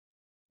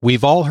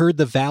We've all heard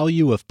the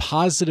value of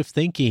positive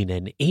thinking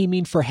and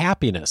aiming for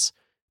happiness,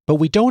 but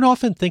we don't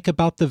often think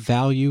about the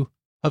value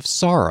of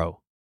sorrow,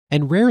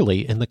 and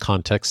rarely in the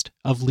context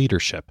of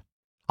leadership.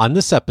 On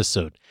this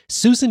episode,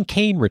 Susan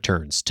Cain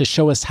returns to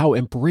show us how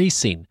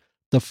embracing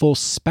the full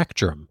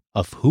spectrum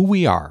of who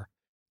we are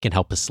can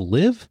help us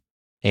live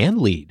and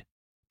lead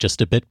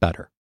just a bit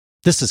better.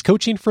 This is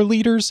Coaching for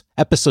Leaders,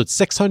 episode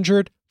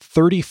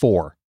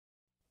 634.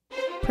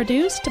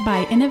 Produced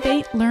by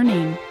Innovate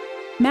Learning,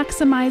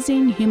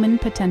 maximizing human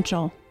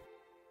potential.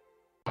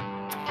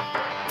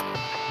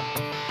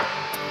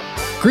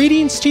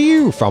 Greetings to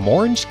you from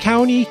Orange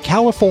County,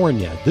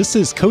 California. This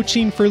is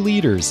Coaching for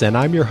Leaders, and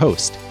I'm your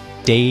host,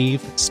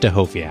 Dave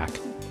Stachowiak.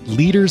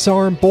 Leaders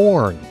aren't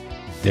born,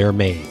 they're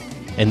made.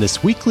 And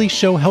this weekly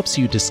show helps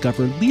you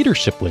discover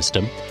leadership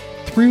wisdom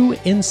through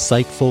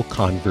insightful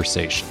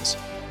conversations.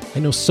 I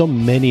know so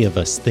many of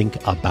us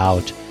think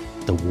about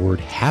the word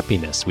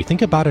happiness. We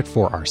think about it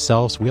for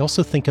ourselves. We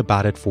also think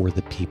about it for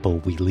the people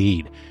we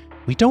lead.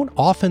 We don't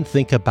often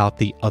think about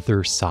the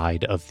other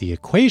side of the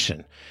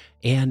equation.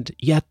 And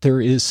yet there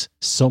is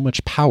so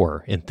much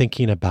power in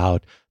thinking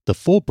about the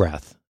full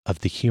breadth of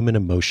the human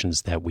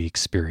emotions that we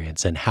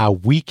experience and how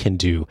we can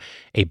do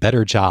a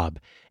better job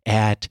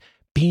at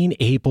being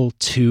able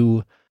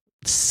to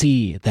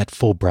see that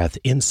full breadth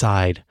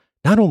inside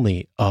not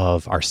only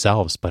of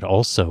ourselves, but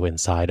also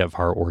inside of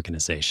our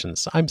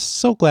organizations. I'm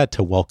so glad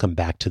to welcome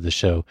back to the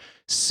show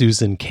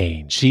Susan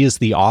Cain. She is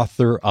the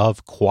author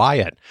of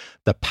Quiet,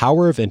 The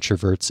Power of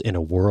Introverts in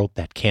a World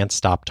That Can't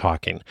Stop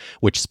Talking,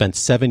 which spent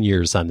 7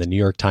 years on the New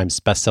York Times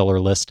bestseller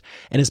list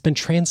and has been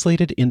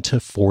translated into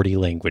 40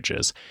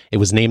 languages. It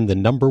was named the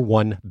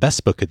 #1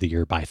 Best Book of the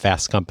Year by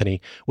Fast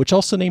Company, which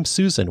also named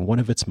Susan one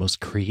of its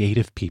most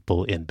creative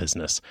people in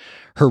business.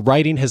 Her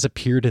writing has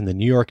appeared in the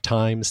New York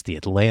Times, The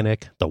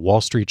Atlantic, The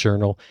Wall Street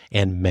Journal,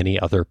 and many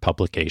other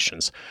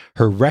publications.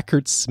 Her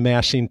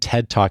record-smashing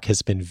TED Talk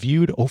has been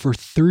viewed over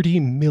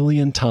 30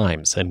 million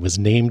times and was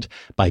named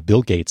by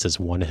Bill Gates as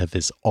one of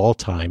his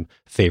all-time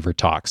favorite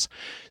talks.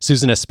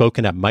 Susan has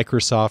spoken at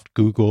Microsoft,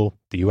 Google,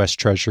 the U.S.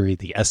 Treasury,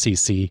 the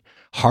SEC,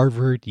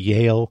 Harvard,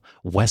 Yale,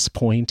 West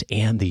Point,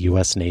 and the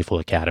U.S. Naval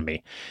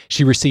Academy.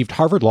 She received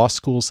Harvard Law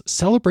School's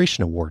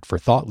Celebration Award for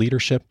Thought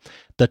Leadership,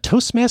 the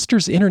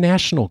Toastmasters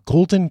International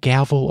Golden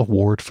Gavel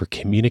Award for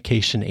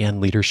Communication and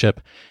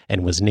Leadership,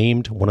 and was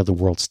named one of the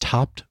world's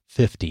top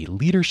 50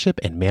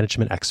 leadership and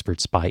management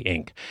experts by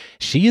Inc.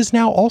 She is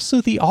now also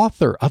the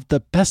author of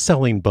the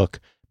best-selling book,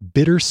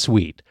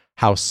 Bittersweet,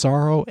 How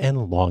Sorrow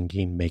and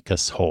Longing Make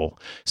Us Whole.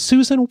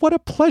 Susan, what a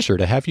pleasure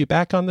to have you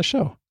back on the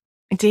show.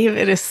 Dave,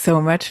 it is so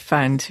much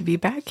fun to be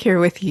back here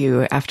with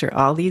you after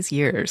all these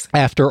years.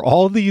 After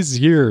all these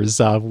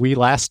years, we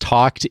last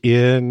talked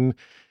in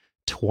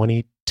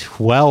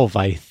 2012,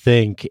 I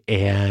think,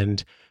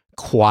 and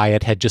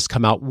Quiet had just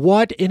come out.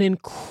 What an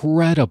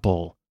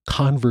incredible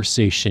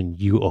conversation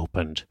you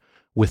opened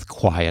with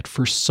Quiet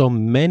for so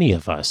many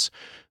of us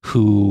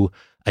who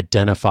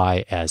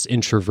identify as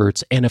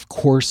introverts, and of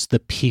course the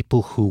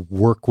people who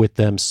work with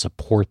them,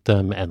 support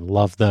them, and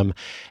love them.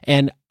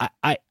 And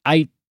I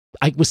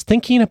was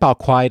thinking about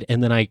Quiet,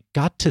 and then I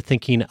got to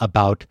thinking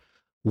about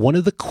one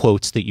of the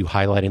quotes that you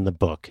highlight in the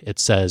book. It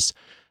says,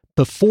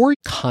 "Before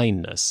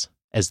kindness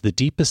as the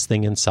deepest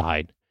thing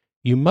inside,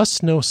 you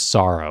must know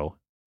sorrow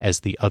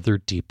as the other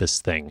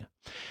deepest thing."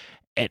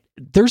 And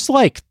there's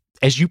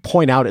as you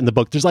point out in the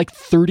book, there's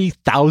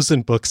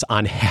 30,000 books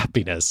on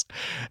happiness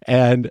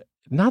and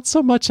not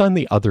so much on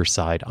the other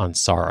side, on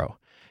sorrow.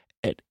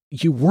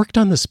 You worked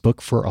on this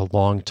book for a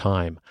long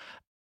time.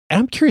 And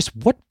I'm curious,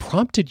 what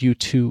prompted you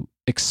to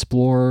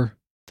explore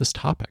this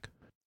topic?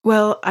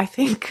 Well, I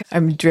think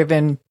I'm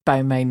driven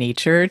by my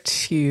nature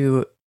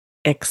to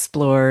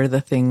explore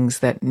the things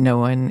that no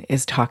one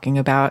is talking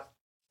about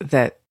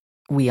that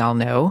we all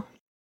know,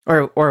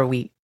 or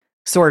we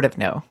sort of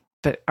know,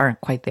 but aren't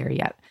quite there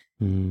yet.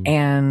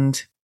 And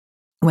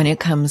when it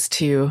comes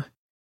to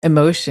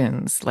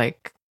emotions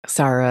like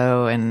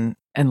sorrow and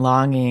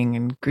longing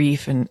and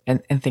grief and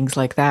things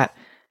like that,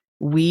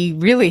 we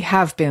really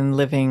have been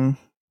living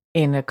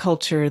in a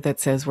culture that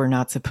says we're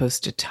not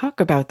supposed to talk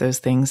about those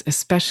things,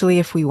 especially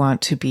if we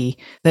want to be,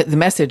 the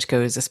message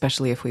goes,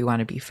 especially if we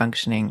want to be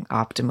functioning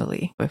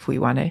optimally, if we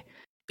want to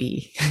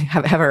be,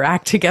 have our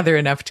act together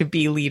enough to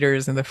be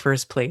leaders in the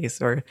first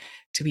place, or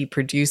to be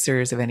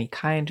producers of any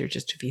kind, or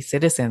just to be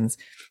citizens.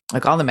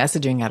 All the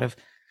messaging out of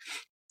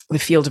the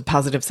field of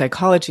positive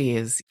psychology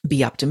is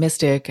be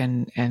optimistic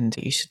and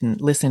you shouldn't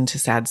listen to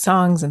sad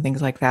songs and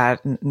things like that,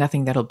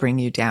 nothing that'll bring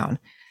you down.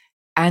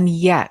 And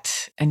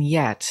yet,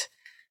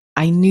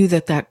 I knew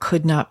that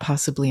could not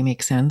possibly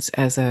make sense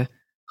as a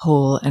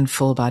whole and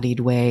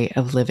full-bodied way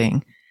of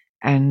living.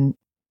 And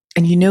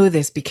you know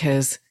this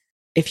because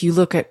if you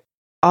look at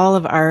all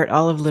of art,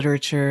 all of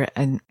literature,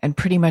 and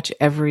pretty much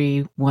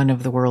every one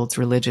of the world's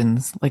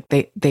religions,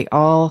 they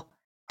all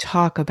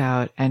talk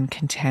about and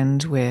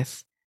contend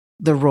with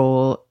the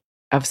role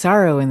of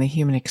sorrow in the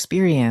human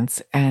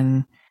experience.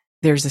 And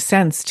there's a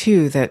sense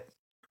too that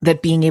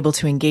that being able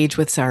to engage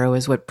with sorrow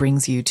is what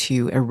brings you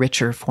to a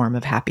richer form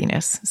of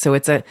happiness. So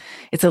it's a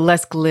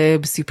less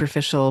glib,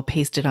 superficial,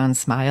 pasted on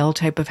smile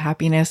type of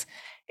happiness.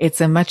 It's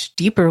a much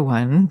deeper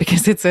one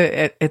because it's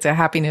a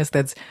happiness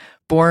that's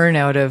born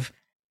out of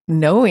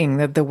knowing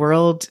that the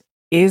world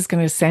is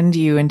going to send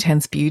you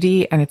intense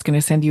beauty and it's going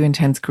to send you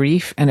intense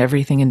grief and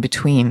everything in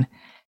between.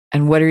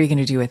 And what are you going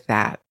to do with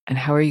that? And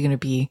how are you going to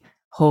be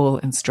whole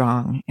and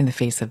strong in the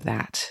face of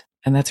that?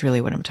 And that's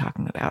really what I'm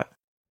talking about.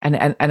 And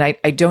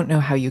I don't know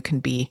how you can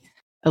be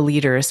a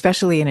leader,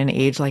 especially in an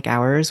age like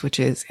ours, which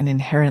is an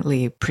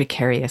inherently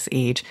precarious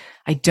age.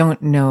 I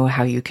don't know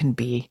how you can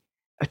be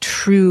a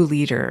true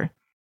leader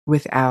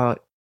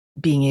without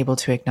being able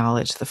to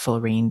acknowledge the full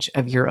range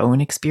of your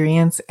own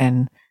experience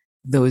and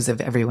those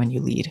of everyone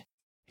you lead.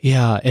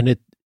 Yeah, and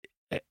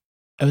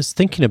I was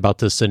thinking about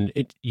this, and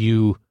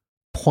you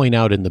point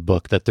out in the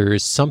book that there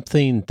is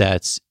something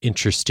that's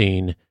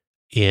interesting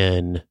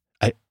in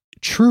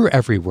true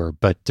everywhere,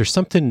 but there's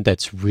something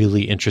that's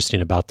really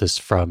interesting about this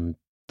from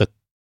the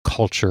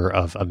culture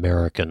of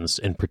Americans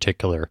in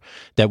particular,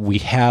 that we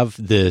have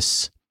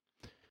this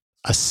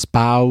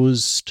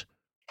espoused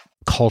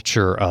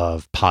culture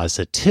of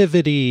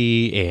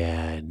positivity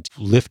and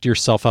lift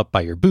yourself up by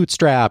your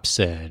bootstraps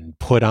and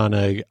put on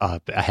a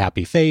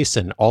happy face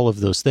and all of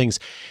those things.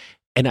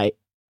 And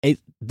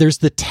there's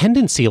the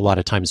tendency a lot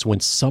of times when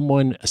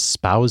someone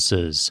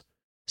espouses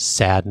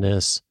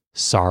sadness,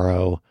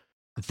 sorrow,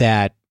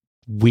 that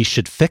we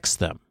should fix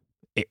them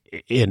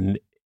in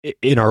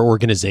our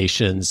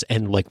organizations.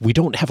 And like, we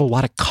don't have a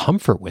lot of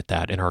comfort with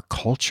that in our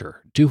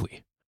culture, do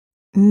we?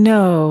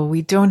 No,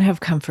 we don't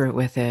have comfort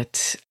with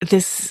it.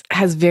 This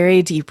has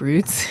very deep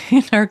roots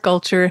in our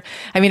culture.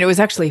 I mean, it was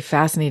actually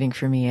fascinating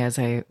for me as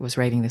I was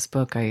writing this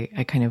book. I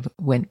kind of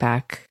went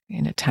back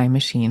in a time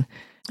machine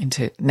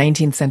into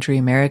 19th century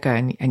America,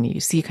 and you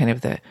see kind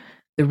of the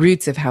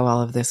roots of how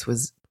all of this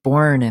was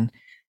born. And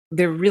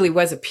there really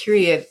was a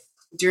period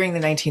during the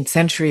 19th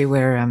century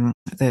where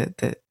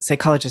the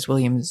psychologist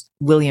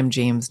William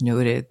James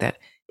noted that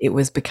it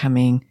was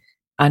becoming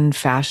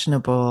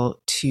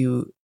unfashionable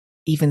to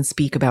even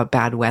speak about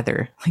bad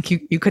weather. Like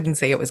you couldn't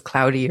say it was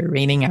cloudy or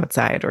raining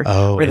outside, or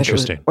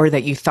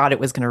that you thought it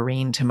was going to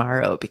rain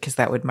tomorrow, because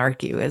that would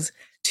mark you as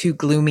too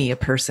gloomy a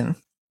person.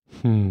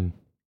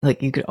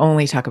 Like you could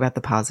only talk about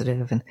the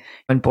positive. And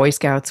when Boy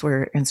Scouts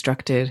were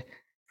instructed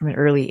from an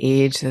early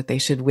age that they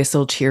should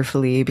whistle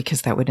cheerfully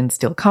because that would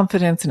instill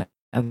confidence in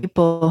other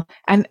people.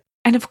 And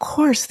of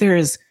course there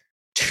is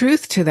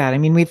truth to that. I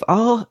mean, we've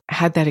all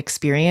had that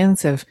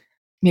experience of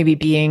maybe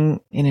being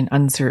in an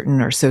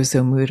uncertain or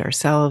so-so mood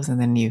ourselves, and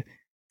then you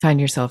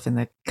find yourself in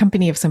the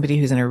company of somebody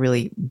who's in a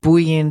really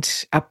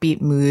buoyant,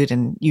 upbeat mood,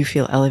 and you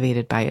feel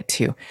elevated by it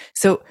too.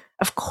 So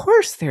of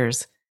course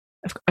there's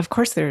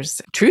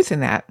truth in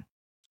that.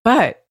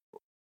 But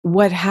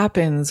what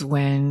happens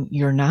when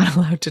you're not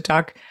allowed to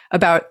talk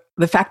about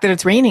the fact that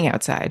it's raining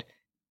outside?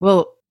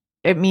 Well,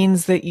 it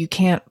means that you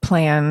can't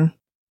plan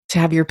to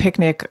have your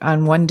picnic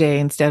on one day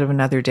instead of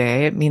another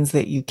day. It means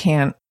that you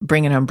can't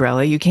bring an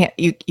umbrella. You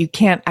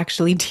can't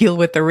actually deal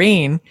with the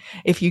rain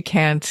if you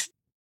can't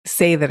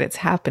say that it's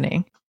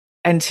happening.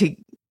 And to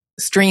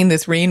strain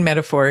this rain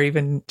metaphor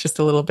even just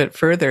a little bit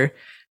further,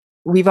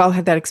 we've all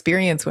had that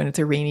experience when it's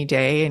a rainy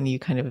day and you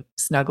kind of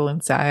snuggle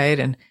inside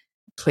and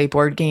play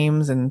board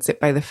games and sit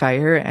by the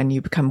fire, and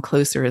you become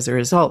closer as a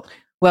result.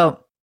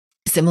 Well,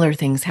 similar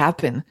things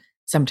happen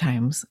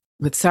sometimes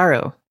with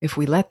sorrow if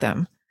we let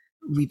them.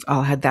 We've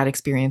all had that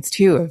experience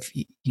too of,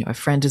 a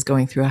friend is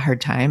going through a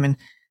hard time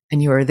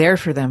and you are there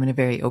for them in a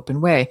very open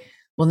way.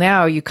 Well,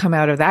 now you come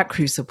out of that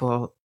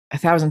crucible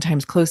 1,000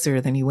 times closer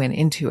than you went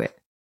into it.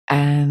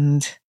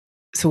 And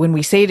so when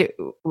we say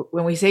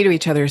to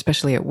each other,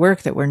 especially at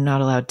work, that we're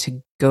not allowed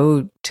to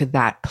go to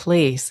that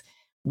place,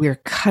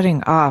 we're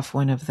cutting off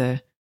one of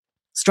the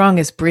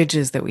strongest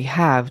bridges that we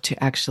have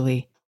to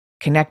actually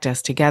connect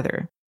us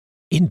together.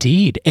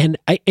 Indeed. And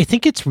I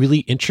think it's really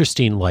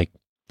interesting, like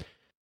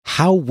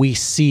how we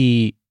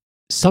see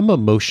some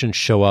emotions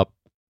show up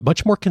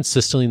much more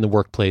consistently in the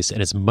workplace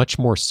and is much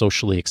more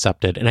socially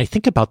accepted. And I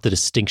think about the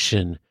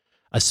distinction,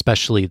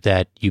 especially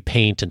that you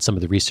paint in some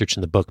of the research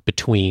in the book,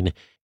 between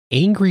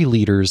angry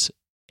leaders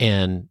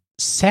and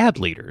sad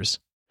leaders,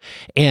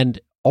 and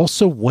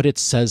also what it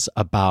says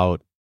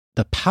about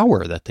the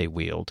power that they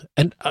wield.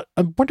 And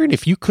I'm wondering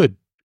if you could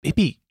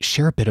maybe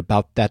share a bit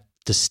about that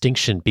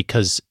distinction,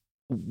 because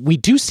we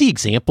do see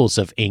examples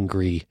of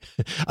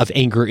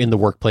anger in the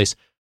workplace.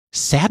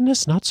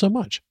 Sadness, not so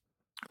much.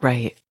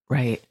 Right.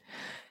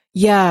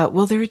 Yeah.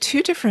 Well, there are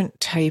two different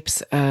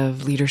types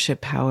of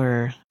leadership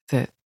power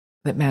that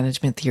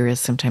management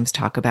theorists sometimes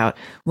talk about.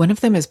 One of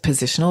them is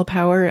positional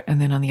power,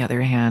 and then on the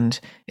other hand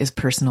is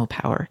personal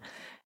power.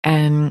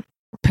 And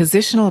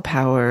positional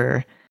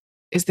power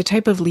is the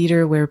type of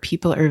leader where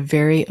people are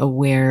very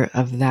aware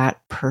of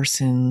that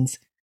person's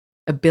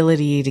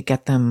ability to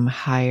get them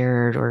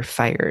hired or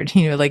fired.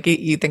 Like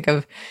you think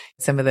of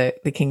some of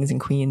the kings and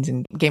queens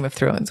in Game of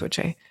Thrones, which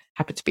I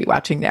happen to be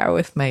watching now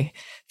with my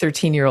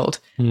 13-year-old.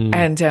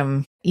 And,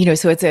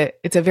 so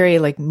it's a very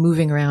like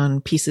moving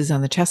around pieces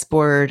on the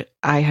chessboard.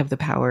 I have the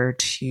power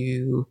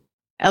to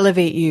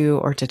elevate you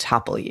or to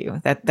topple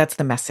you. That's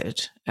the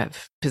message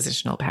of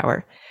positional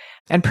power.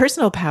 And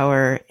personal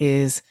power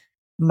is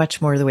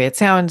much more the way it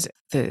sounds.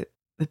 The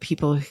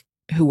people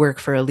who work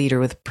for a leader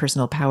with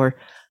personal power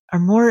are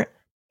more,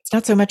 it's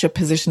not so much a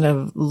position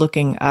of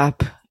looking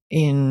up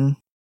in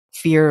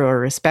fear or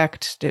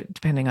respect,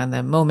 depending on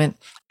the moment.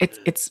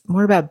 It's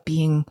more about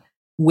being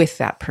with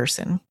that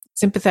person,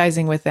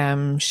 sympathizing with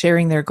them,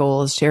 sharing their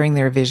goals, sharing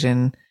their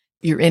vision.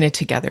 You're in it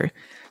together.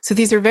 So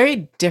these are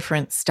very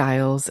different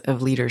styles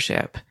of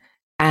leadership.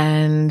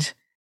 And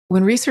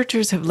when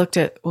researchers have looked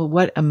at, well,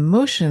 what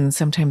emotions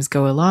sometimes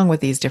go along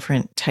with these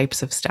different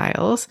types of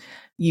styles,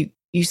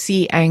 you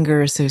see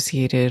anger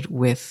associated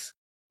with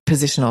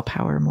positional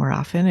power more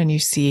often, and you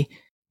see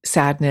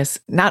sadness,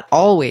 not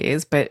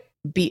always, but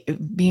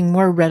being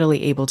more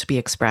readily able to be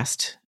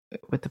expressed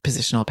with the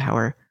positional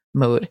power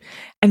mode.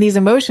 And these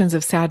emotions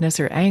of sadness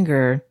or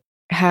anger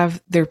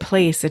have their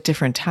place at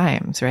different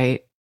times,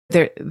 right?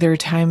 There are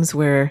times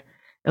where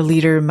a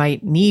leader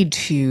might need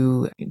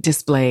to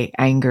display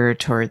anger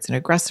towards an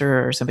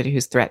aggressor or somebody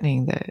who's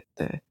threatening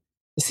the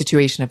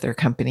situation of their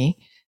company.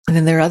 And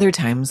then there are other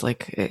times,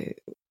 like a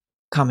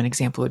common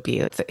example would be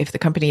if the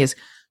company is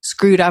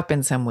screwed up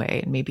in some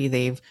way, and maybe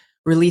they've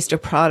released a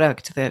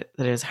product that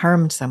has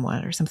harmed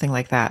someone or something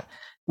like that.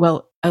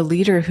 Well, a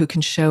leader who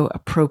can show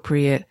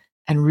appropriate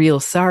and real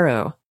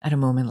sorrow at a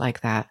moment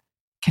like that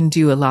can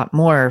do a lot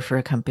more for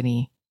a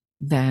company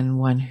than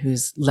one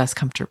who's less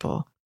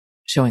comfortable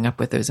showing up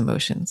with those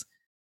emotions.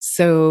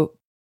 So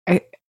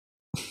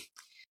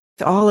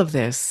all of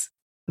this,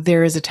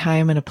 there is a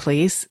time and a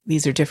place.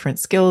 These are different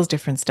skills,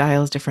 different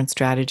styles, different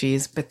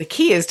strategies. But the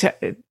key is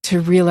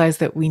to realize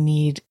that we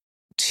need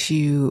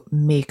to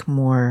make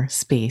more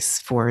space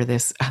for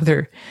this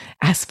other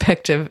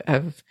aspect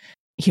of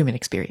human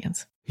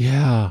experience.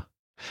 Yeah.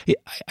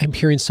 I'm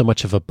hearing so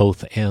much of a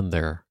both and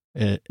there.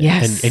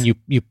 Yes. And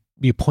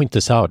you point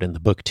this out in the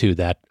book too,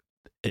 that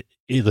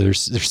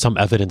there's some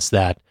evidence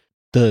that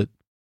the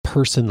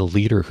person, the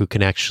leader who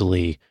can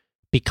actually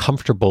be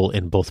comfortable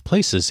in both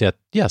places, yet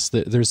yes,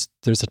 there's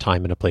a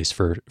time and a place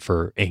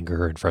for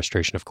anger and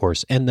frustration, of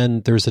course. And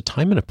then there's a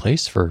time and a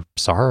place for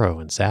sorrow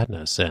and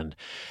sadness. And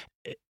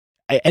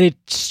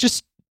it's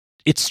just,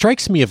 it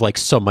strikes me of like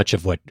so much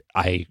of what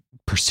I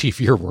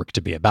perceive your work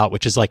to be about,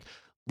 which is like,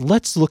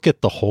 let's look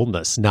at the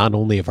wholeness, not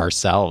only of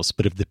ourselves,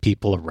 but of the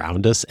people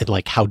around us, and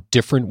like how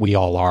different we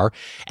all are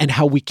and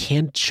how we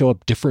can show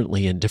up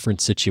differently in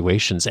different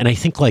situations. And I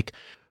think like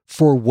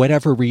for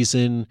whatever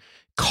reason,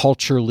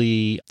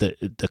 culturally,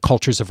 the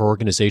cultures of our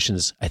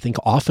organizations, I think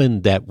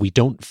often that we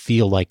don't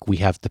feel like we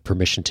have the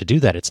permission to do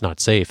that. It's not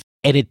safe.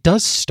 And it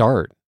does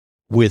start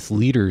with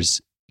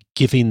leaders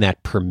giving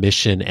that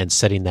permission and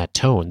setting that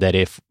tone, that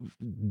if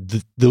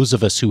those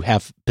of us who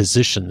have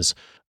positions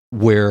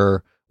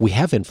where we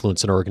have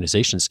influence in our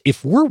organizations,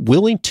 if we're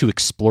willing to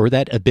explore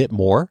that a bit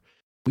more,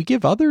 we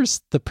give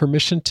others the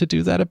permission to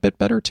do that a bit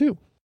better too.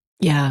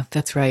 Yeah,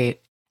 that's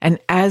right. And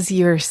as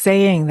you're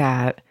saying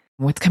that,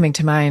 what's coming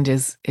to mind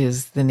is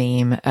the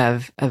name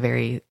of a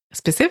very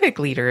specific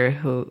leader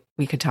who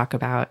we could talk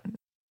about,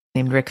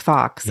 named Rick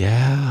Fox.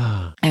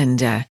 Yeah.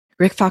 And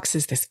Rick Fox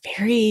is this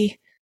very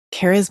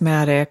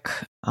charismatic,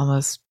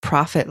 almost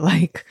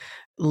prophet-like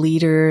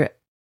leader,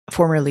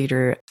 former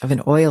leader of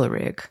an oil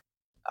rig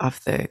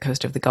off the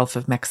coast of the Gulf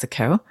of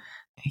Mexico.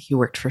 He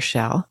worked for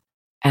Shell,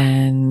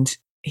 and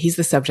he's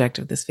the subject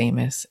of this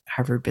famous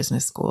Harvard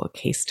Business School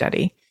case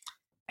study.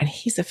 And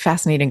he's a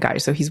fascinating guy.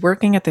 So he's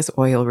working at this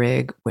oil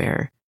rig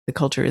where the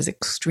culture is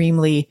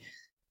extremely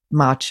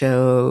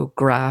macho,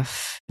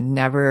 gruff.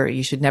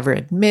 You should never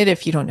admit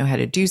if you don't know how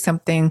to do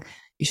something.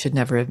 You should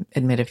never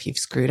admit if you've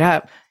screwed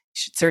up. You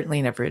should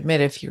certainly never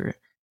admit if you're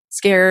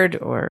scared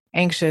or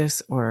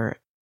anxious or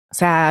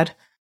sad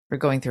or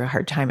going through a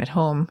hard time at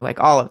home. Like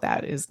all of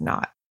that is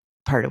not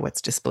part of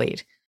what's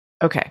displayed.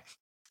 Okay.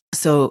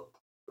 So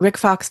Rick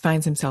Fox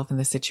finds himself in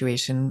this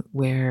situation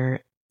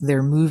where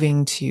they're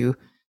moving to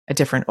a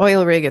different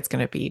oil rig. It's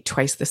going to be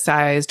twice the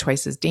size,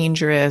 twice as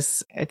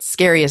dangerous. It's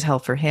scary as hell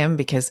for him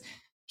because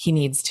he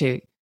needs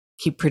to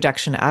keep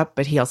production up,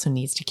 but he also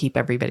needs to keep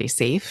everybody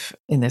safe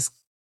in this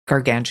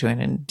gargantuan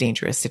and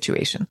dangerous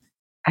situation.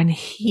 And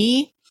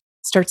he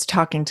starts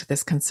talking to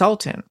this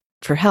consultant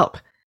for help.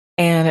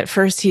 And at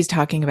first he's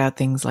talking about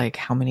things like,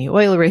 how many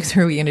oil rigs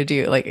are we going to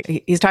do?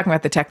 Like he's talking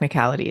about the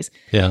technicalities.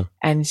 Yeah.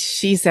 And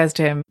she says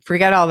to him,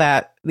 forget all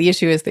that. The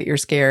issue is that you're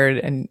scared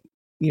and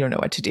you don't know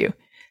what to do.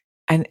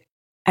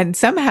 And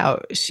somehow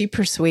she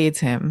persuades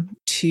him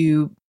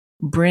to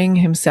bring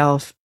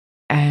himself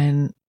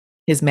and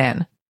his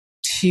men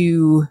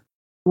to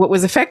what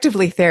was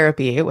effectively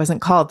therapy. It wasn't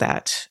called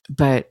that,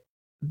 but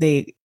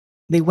they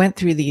went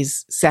through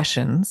these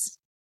sessions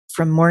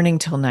from morning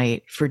till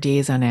night for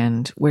days on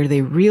end, where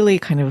they really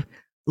kind of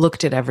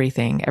looked at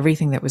everything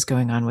that was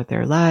going on with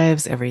their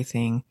lives,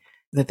 everything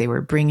that they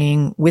were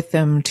bringing with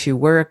them to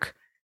work,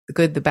 the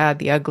good, the bad,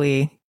 the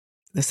ugly,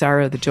 the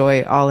sorrow, the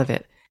joy, all of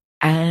it.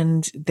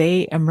 And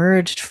they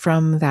emerged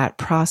from that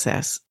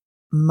process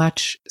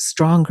much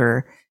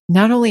stronger,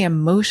 not only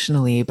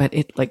emotionally, but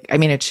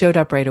it showed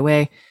up right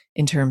away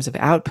in terms of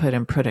output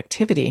and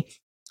productivity.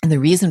 And the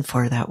reason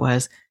for that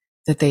was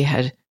that they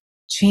had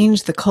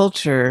changed the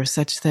culture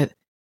such that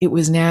it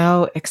was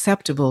now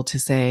acceptable to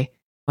say,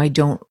 I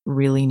don't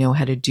really know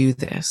how to do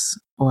this,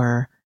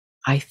 or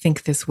I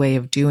think this way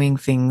of doing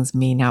things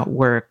may not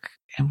work,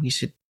 and we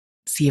should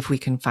see if we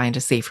can find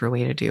a safer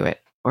way to do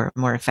it or a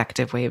more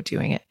effective way of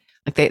doing it.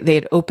 Like they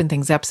had opened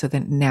things up so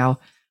that now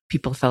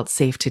people felt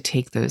safe to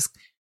take those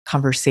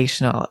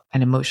conversational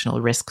and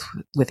emotional risks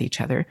with each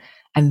other.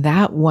 And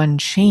that one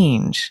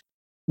change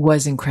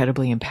was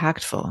incredibly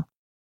impactful.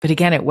 But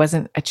again, it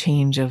wasn't a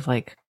change of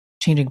like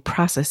changing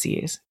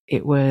processes.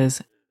 It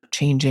was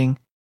changing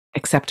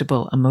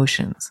acceptable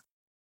emotions.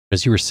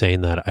 As you were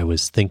saying that, I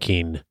was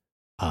thinking,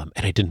 and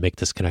I didn't make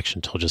this connection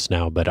until just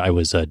now, but I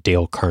was a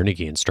Dale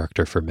Carnegie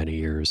instructor for many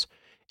years.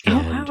 Oh,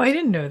 wow, I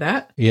didn't know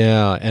that.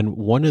 Yeah, and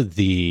one of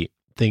the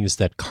things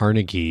that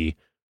Carnegie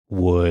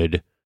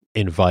would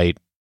invite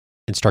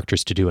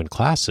instructors to do in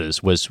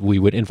classes was we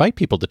would invite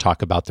people to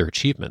talk about their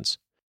achievements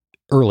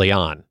early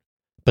on.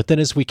 But then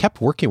as we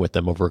kept working with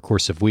them over a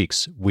course of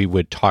weeks, we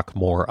would talk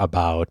more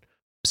about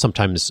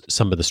sometimes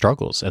some of the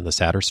struggles and the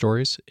sadder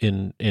stories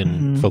in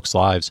folks'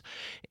 lives.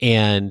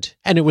 And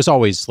it was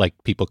always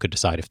like people could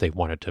decide if they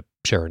wanted to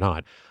share or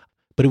not.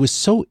 But it was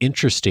so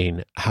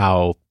interesting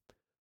how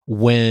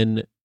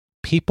when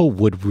people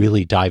would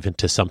really dive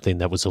into something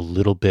that was a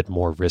little bit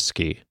more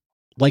risky,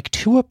 like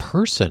to a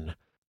person,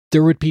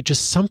 there would be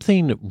just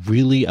something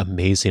really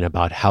amazing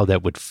about how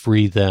that would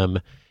free them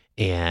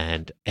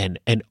and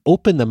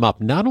open them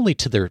up, not only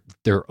to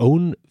their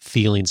own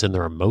feelings and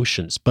their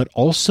emotions, but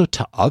also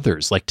to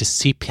others, like to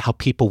see how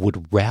people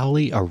would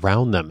rally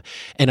around them.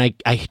 And I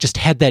just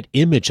had that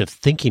image of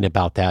thinking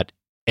about that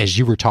as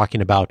you were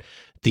talking about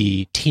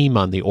the team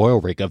on the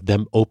oil rig, of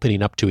them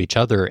opening up to each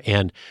other.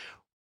 And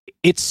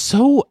it's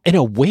so, in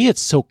a way,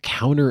 it's so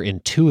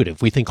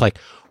counterintuitive. We think like,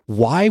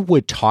 why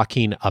would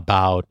talking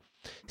about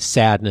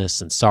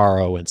sadness and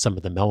sorrow and some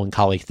of the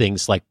melancholy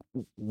things, like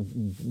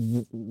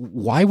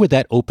why would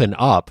that open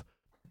up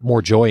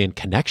more joy and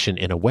connection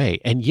in a way?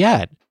 And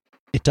yet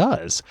it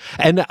does.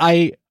 And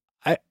I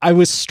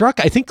was struck,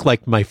 I think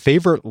like my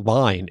favorite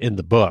line in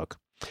the book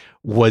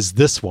was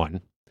this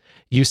one.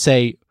 You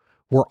say,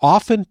 we're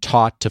often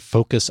taught to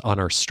focus on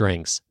our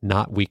strengths,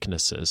 not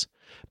weaknesses,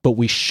 but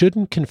we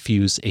shouldn't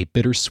confuse a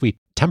bittersweet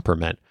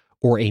temperament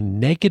or a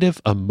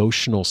negative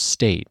emotional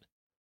state,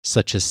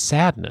 such as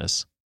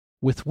sadness,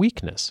 with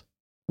weakness.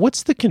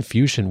 What's the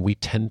confusion we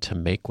tend to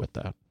make with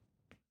that?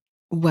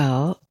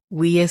 Well,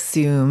 we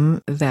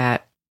assume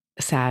that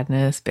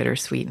sadness,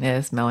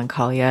 bittersweetness,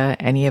 melancholia,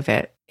 any of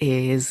it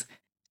is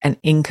an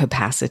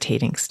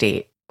incapacitating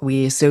state.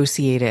 We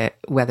associate it,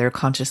 whether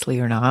consciously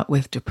or not,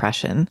 with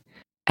depression.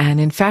 And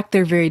in fact,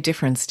 they're very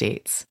different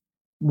states.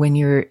 When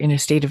you're in a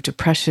state of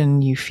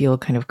depression, you feel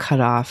kind of cut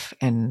off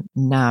and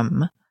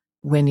numb.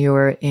 When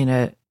you're in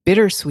a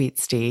bittersweet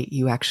state,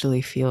 you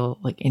actually feel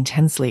like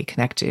intensely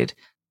connected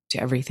to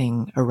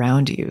everything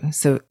around you.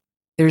 So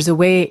there's a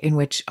way in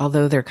which,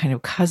 although they're kind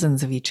of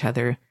cousins of each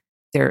other,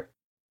 they're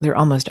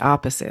almost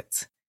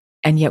opposites.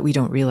 And yet we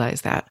don't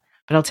realize that.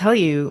 But I'll tell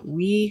you,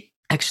 we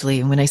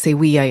actually, when I say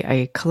we,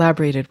 I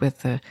collaborated with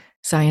the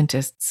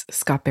scientists,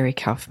 Scott Barry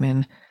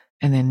Kaufman,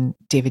 and then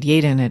David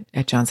Yaden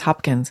at Johns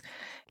Hopkins.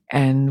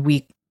 And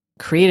we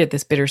created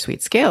this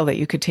bittersweet scale that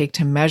you could take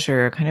to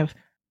measure kind of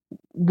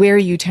where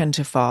you tend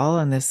to fall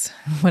on this,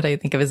 what I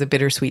think of as a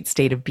bittersweet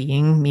state of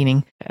being,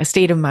 meaning a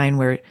state of mind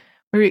where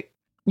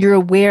you're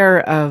aware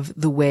of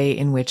the way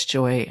in which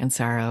joy and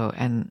sorrow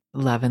and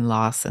love and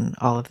loss and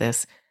all of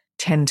this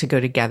tend to go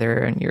together.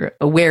 And you're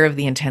aware of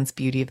the intense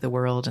beauty of the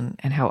world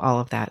and how all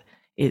of that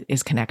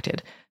is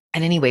connected.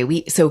 And anyway,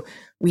 we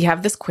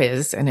have this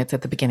quiz, and it's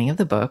at the beginning of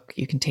the book.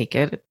 You can take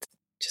it. It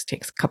just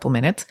takes a couple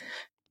minutes.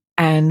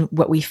 And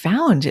what we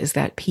found is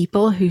that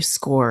people who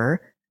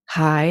score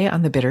high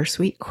on the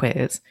bittersweet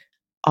quiz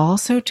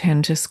also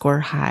tend to score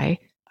high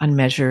on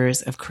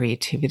measures of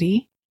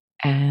creativity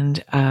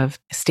and of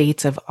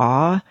states of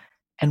awe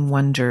and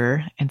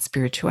wonder and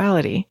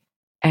spirituality.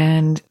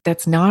 And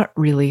that's not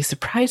really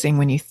surprising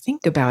when you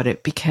think about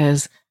it,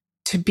 because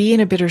to be in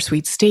a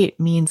bittersweet state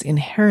means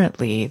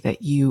inherently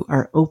that you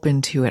are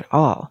open to it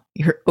all.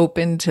 You're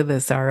open to the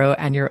sorrow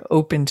and you're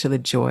open to the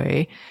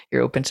joy.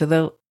 You're open to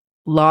the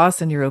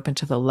loss and you're open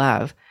to the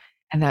love.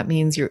 And that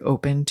means you're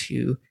open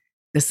to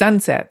the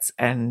sunsets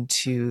and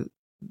to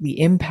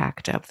the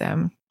impact of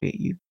them.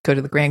 You go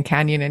to the Grand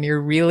Canyon and you're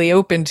really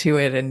open to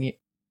it, and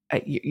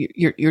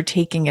you're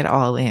taking it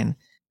all in.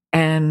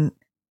 And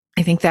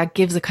I think that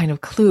gives a kind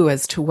of clue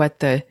as to what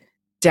the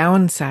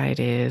downside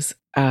is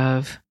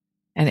of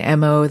an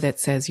MO that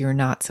says you're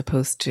not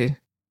supposed to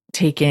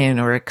take in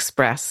or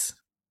express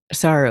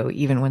sorrow,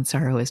 even when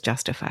sorrow is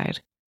justified.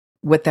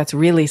 What that's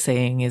really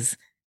saying is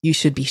you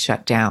should be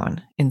shut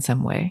down in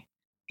some way.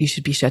 You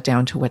should be shut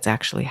down to what's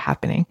actually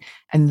happening.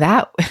 And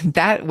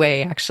that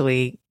way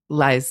actually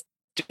lies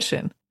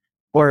exhaustion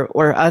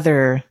or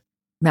other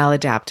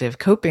maladaptive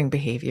coping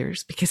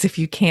behaviors, because if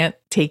you can't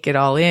take it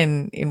all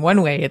in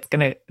one way, it's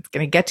going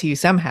to get to you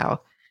somehow.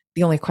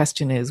 The only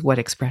question is, what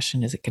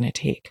expression is it going to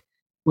take?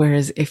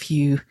 Whereas if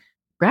you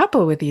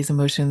grapple with these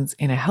emotions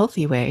in a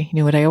healthy way,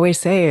 what I always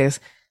say is,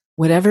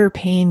 whatever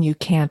pain you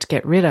can't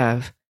get rid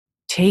of,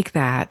 take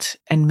that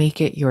and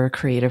make it your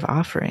creative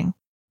offering.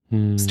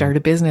 Start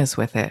a business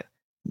with it,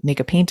 make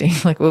a painting,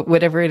 like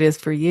whatever it is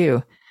for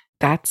you.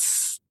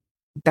 That's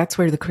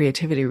where the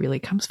creativity really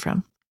comes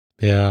from.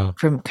 Yeah.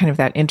 From kind of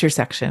that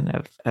intersection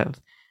of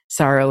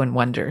sorrow and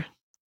wonder.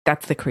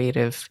 That's the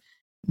creative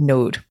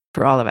node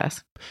for all of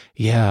us.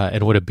 Yeah.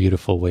 And what a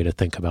beautiful way to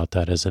think about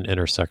that as an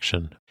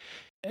intersection.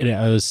 And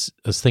I was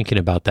thinking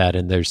about that,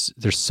 and there's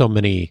so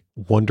many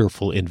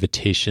wonderful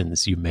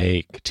invitations you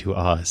make to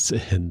us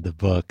in the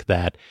book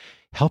that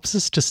helps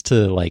us just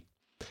to like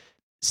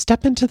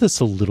step into this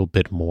a little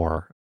bit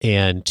more,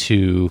 and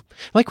to,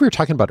 like we were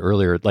talking about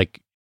earlier,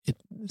 like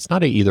it's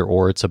not a either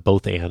or, it's a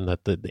both and,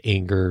 that the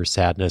anger,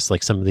 sadness,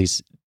 like some of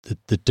these,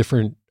 the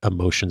different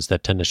emotions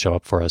that tend to show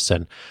up for us.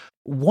 And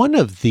one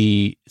of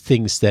the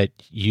things that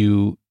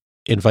you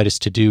invite us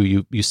to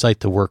do, you cite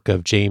the work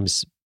of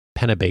James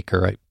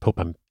Pennebaker, I hope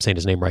I'm saying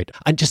his name right,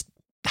 on just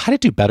how to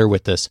do better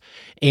with this.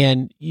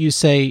 And you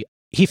say,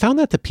 he found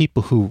that the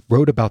people who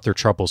wrote about their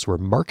troubles were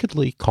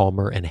markedly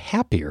calmer and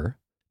happier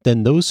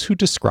than those who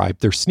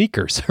described their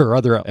sneakers or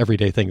other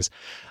everyday things.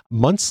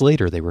 Months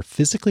later, they were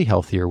physically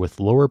healthier with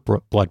lower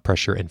blood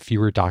pressure and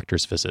fewer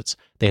doctor's visits.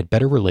 They had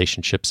better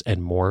relationships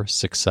and more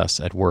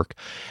success at work.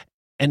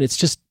 And it's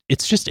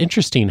just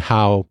interesting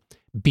how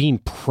being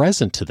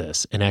present to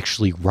this and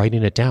actually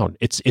writing it down,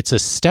 it's a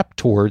step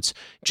towards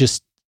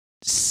just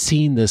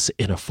seeing this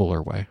in a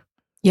fuller way.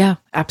 Yeah,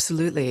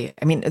 absolutely.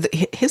 I mean,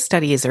 his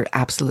studies are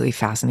absolutely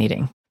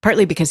fascinating,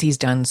 partly because he's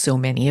done so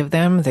many of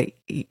them that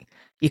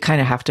you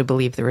kind of have to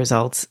believe the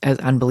results, as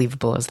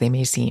unbelievable as they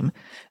may seem.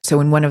 So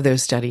in one of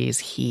those studies,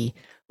 he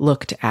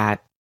looked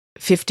at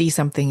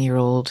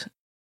 50-something-year-old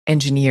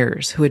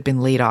engineers who had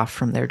been laid off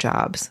from their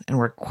jobs and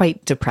were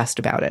quite depressed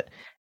about it.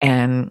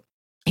 And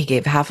he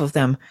gave half of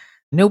them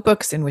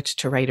notebooks in which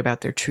to write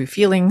about their true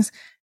feelings,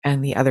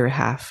 and the other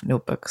half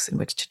notebooks in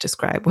which to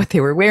describe what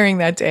they were wearing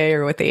that day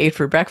or what they ate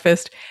for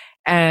breakfast.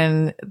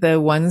 And the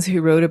ones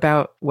who wrote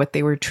about what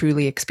they were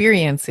truly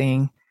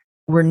experiencing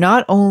were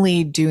not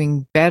only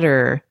doing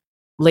better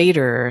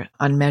later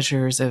on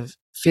measures of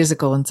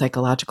physical and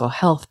psychological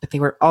health, but they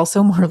were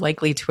also more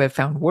likely to have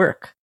found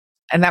work.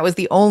 And that was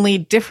the only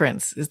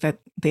difference, is that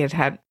they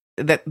had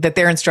that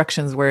their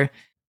instructions were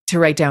to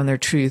write down their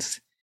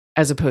truth,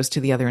 as opposed to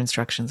the other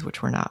instructions,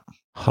 which were not.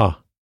 Huh.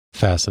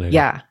 Fascinating.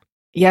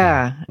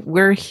 Yeah.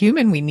 We're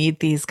human. We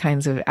need these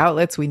kinds of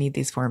outlets. We need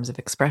these forms of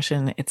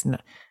expression.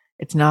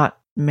 It's not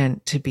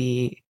meant to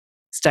be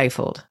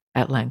stifled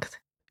at length.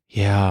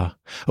 Yeah.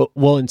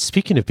 Well, and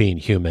speaking of being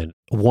human,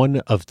 one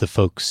of the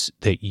folks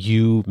that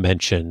you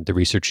mentioned, the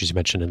researchers you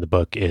mentioned in the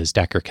book, is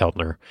Dacher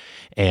Keltner.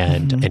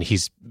 And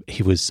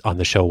he was on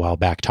the show a while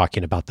back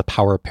talking about the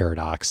power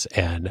paradox.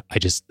 And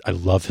I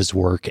love his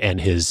work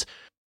and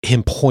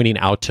him pointing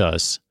out to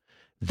us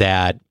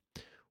that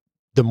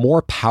the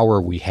more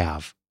power we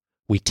have,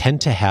 we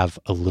tend to have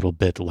a little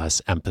bit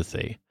less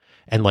empathy.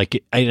 And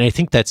I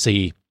think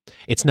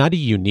it's not a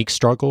unique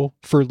struggle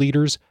for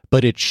leaders,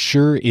 but it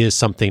sure is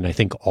something I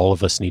think all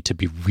of us need to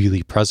be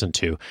really present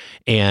to.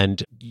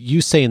 And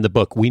you say in the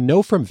book, we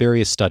know from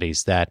various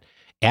studies that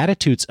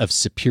attitudes of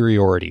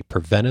superiority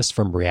prevent us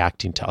from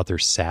reacting to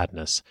others'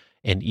 sadness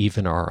and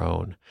even our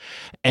own.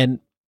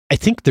 And I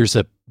think there's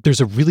a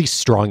really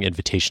strong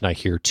invitation I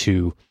hear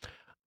to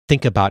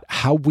think about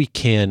how we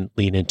can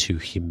lean into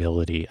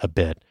humility a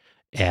bit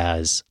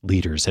as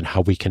leaders, and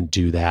how we can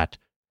do that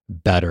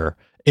better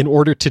in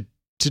order to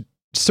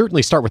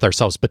certainly start with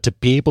ourselves, but to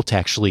be able to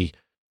actually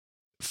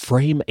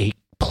frame a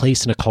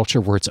place in a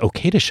culture where it's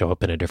okay to show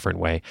up in a different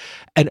way.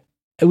 And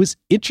I was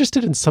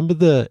interested in some of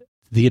the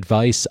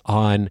advice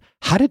on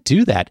how to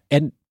do that.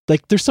 And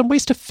there's some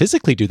ways to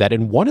physically do that.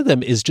 And one of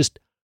them is just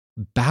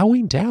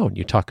bowing down.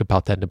 You talk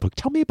about that in the book.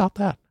 Tell me about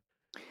that.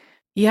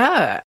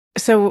 Yeah.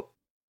 So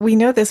we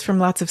know this from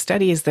lots of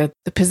studies, that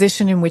the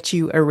position in which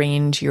you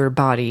arrange your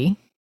body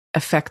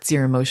affects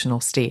your emotional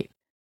state.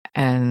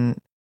 And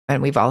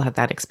we've all had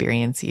that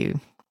experience. You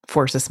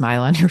force a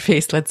smile on your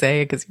face, let's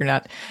say, because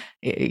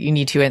you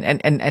need to,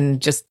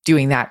 and just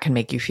doing that can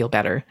make you feel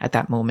better at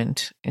that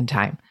moment in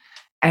time.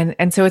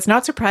 And so it's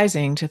not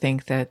surprising to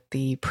think that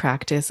the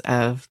practice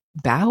of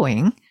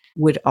bowing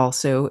would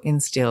also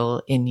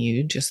instill in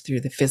you, just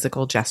through the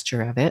physical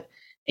gesture of it,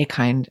 a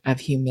kind of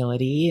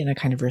humility and a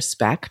kind of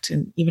respect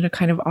and even a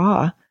kind of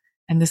awe.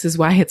 And this is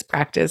why it's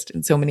practiced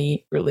in so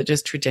many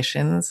religious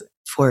traditions.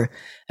 For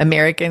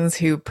Americans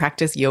who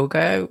practice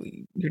yoga,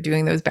 you're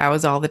doing those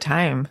bows all the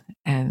time.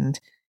 And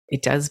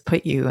it does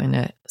put you in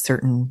a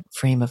certain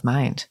frame of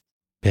mind.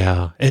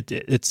 Yeah,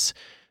 it's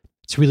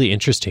really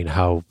interesting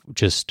how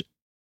just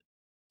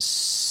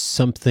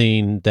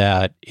something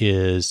that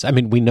is, I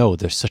mean, we know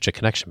there's such a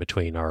connection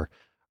between our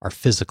our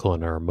physical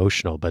and our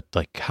emotional, but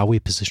like how we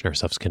position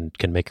ourselves can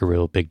make a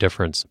real big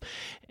difference.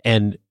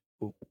 And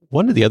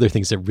one of the other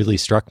things that really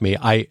struck me,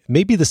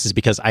 maybe this is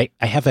because I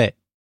have a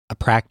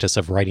practice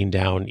of writing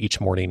down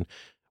each morning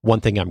one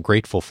thing I'm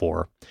grateful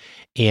for.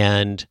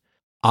 And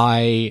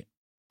I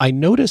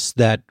noticed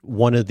that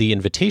one of the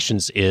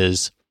invitations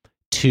is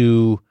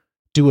to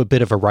do a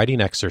bit of a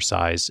writing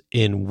exercise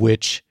in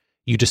which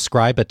you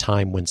describe a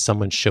time when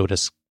someone showed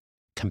us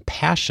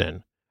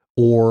compassion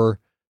or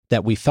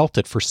that we felt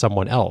it for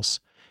someone else.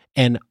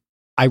 And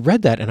I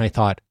read that and I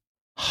thought,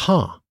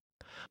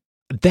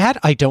 that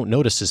I don't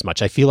notice as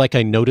much. I feel like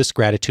I notice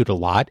gratitude a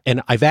lot.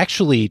 And I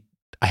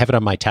have it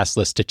on my task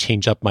list to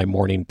change up my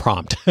morning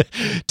prompt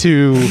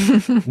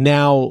to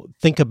now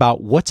think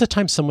about what's a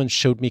time someone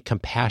showed me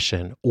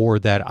compassion or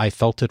that I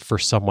felt it for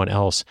someone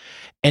else.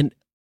 And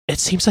it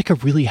seems like a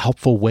really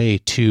helpful way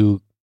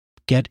to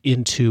get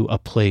into a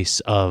place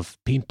of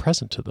being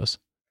present to this.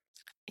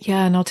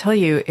 Yeah. And I'll tell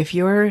you, if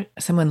you're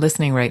someone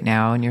listening right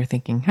now and you're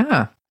thinking,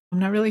 I'm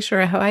not really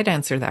sure how I'd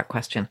answer that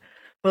question.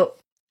 Well,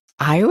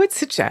 I would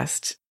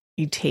suggest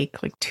you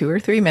take like 2 or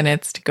 3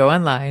 minutes to go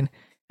online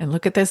and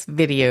look at this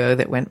video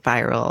that went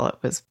viral. It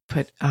was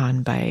put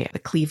on by the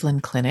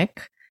Cleveland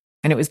Clinic.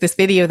 And it was this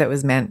video that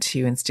was meant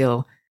to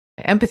instill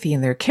empathy in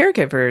their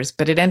caregivers,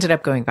 but it ended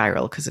up going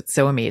viral because it's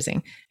so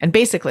amazing. And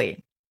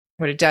basically,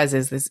 what it does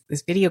is this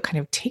video kind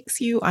of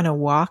takes you on a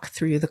walk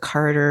through the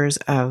corridors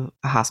of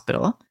a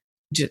hospital.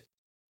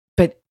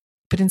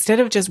 But instead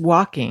of just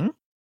walking,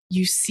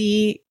 you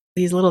see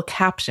these little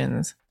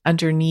captions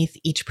underneath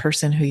each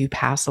person who you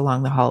pass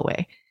along the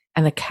hallway.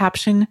 And the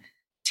caption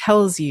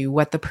tells you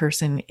what the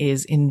person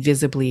is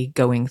invisibly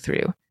going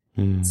through.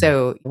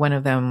 So one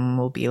of them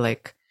will be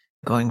like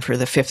going for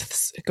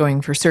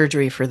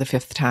surgery for the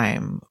 5th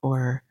time.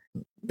 Or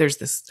there's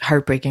this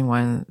heartbreaking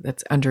one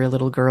that's under a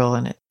little girl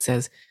and it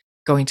says,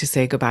 going to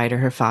say goodbye to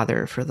her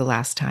father for the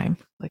last time.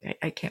 Like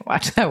I can't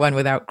watch that one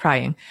without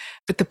crying.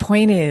 But the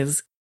point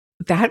is,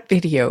 that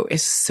video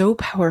is so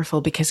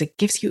powerful because it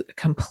gives you a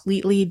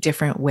completely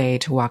different way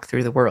to walk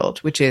through the world,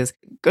 which is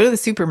go to the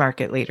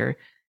supermarket later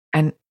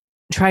and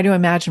try to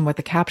imagine what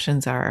the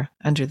captions are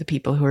under the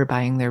people who are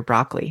buying their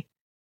broccoli.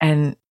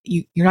 And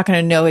you're not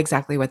going to know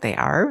exactly what they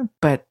are,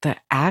 but the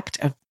act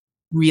of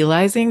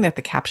realizing that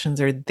the captions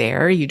are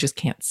there, you just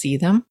can't see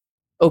them,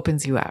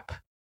 opens you up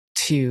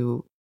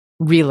to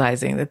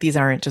realizing that these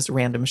aren't just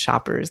random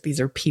shoppers.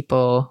 These are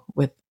people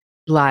with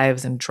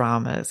lives and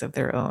dramas of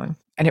their own.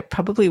 And it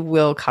probably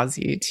will cause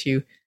you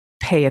to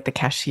pay at the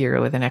cashier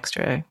with an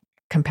extra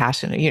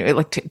compassion,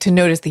 like to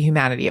notice the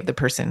humanity of the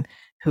person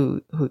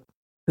who's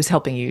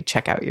helping you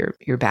check out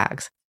your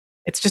bags.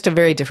 It's just a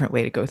very different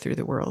way to go through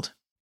the world.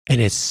 And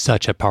it's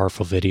such a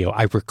powerful video.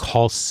 I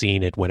recall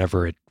seeing it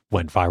whenever it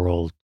went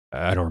viral.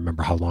 I don't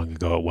remember how long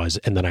ago it was.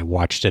 And then I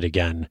watched it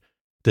again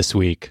this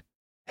week,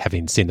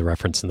 having seen the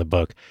reference in the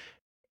book.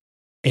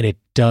 And it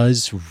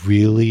does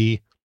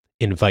really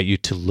invite you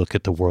to look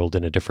at the world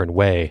in a different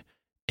way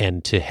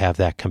and to have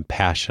that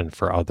compassion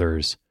for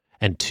others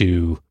and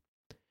to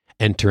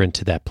enter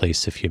into that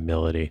place of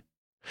humility.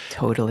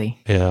 Totally.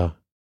 Yeah.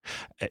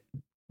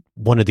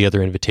 One of the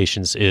other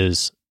invitations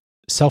is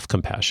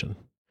self-compassion.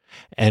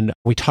 And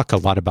we talk a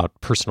lot about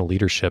personal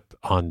leadership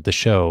on the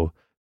show,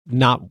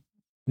 not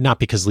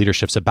because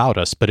leadership's about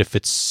us, but if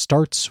it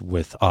starts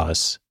with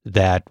us,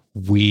 that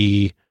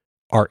we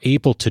are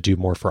able to do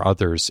more for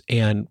others.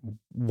 And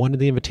one of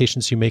the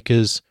invitations you make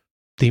is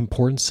the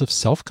importance of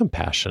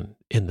self-compassion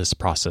in this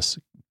process.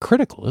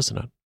 Critical, isn't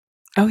it?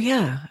 Oh,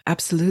 yeah,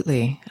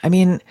 absolutely. I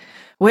mean,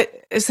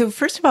 so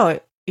first of all,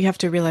 you have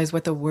to realize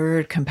what the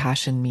word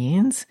compassion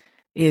means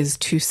is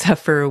to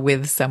suffer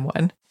with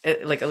someone.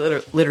 It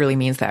literally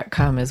means that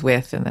come is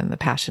with, and then the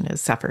passion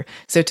is suffer.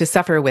 So to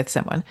suffer with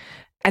someone.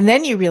 And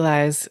then you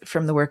realize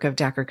from the work of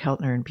Dacher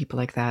Keltner and people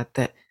like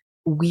that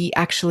we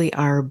actually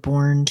are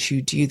born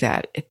to do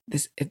that.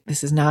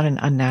 This is not an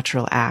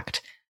unnatural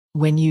act.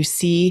 When you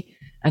see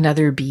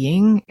another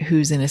being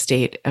who's in a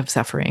state of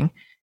suffering,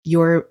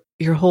 your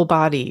whole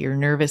body, your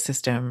nervous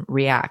system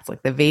reacts.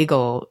 Like the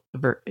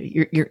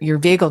your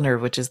vagal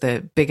nerve, which is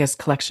the biggest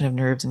collection of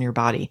nerves in your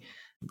body,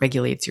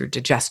 regulates your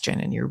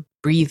digestion and your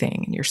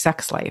breathing and your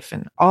sex life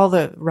and all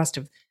the rest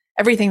of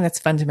everything that's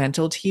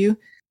fundamental to you.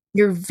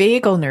 Your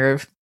vagal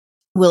nerve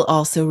will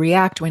also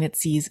react when it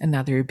sees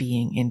another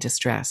being in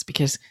distress,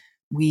 because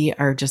we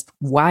are just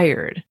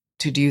wired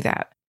to do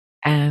that.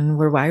 And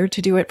we're wired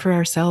to do it for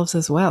ourselves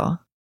as well.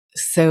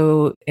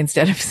 So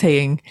instead of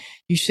saying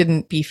you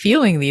shouldn't be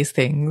feeling these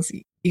things,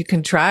 you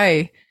can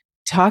try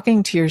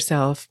talking to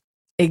yourself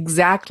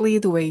exactly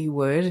the way you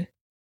would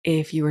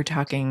if you were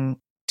talking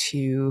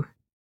to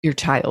your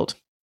child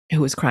who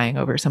was crying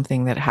over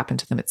something that happened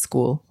to them at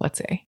school, let's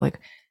say. Like,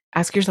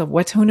 ask yourself,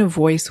 what tone of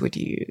voice would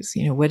you use?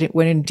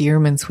 What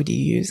endearments would you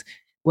use?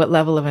 What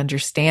level of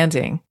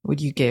understanding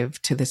would you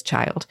give to this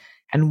child?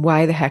 And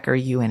why the heck are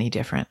you any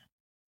different?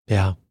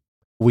 Yeah.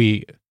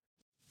 We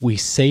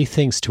say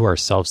things to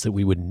ourselves that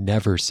we would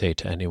never say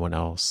to anyone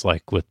else,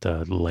 like with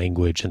the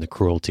language and the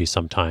cruelty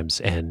sometimes.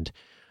 And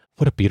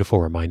what a beautiful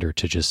reminder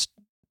to just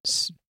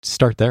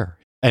start there.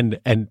 And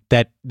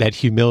that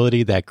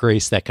humility, that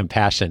grace, that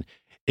compassion,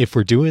 if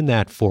we're doing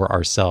that for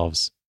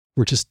ourselves,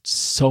 we're just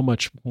so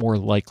much more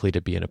likely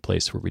to be in a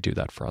place where we do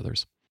that for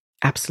others.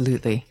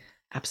 Absolutely.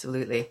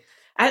 Absolutely.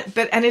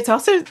 And it's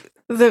also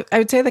I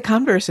would say the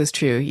converse is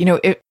true.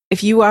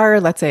 If you are,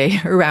 let's say,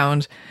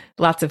 around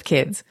lots of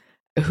kids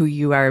who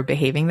you are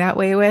behaving that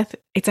way with,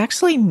 it's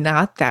actually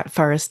not that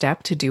far a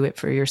step to do it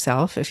for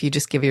yourself if you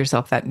just give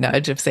yourself that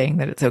nudge of saying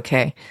that it's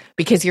okay,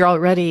 because you're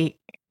already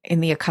in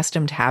the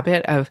accustomed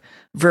habit of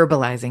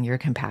verbalizing your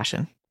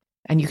compassion,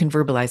 and you can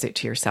verbalize it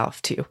to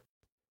yourself too.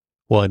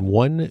 Well, and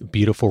one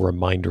beautiful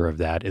reminder of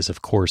that is,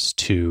 of course,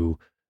 to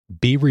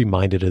be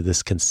reminded of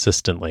this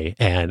consistently.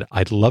 And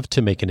I'd love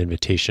to make an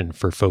invitation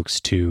for folks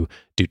to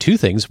do two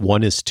things.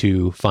 One is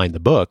to find the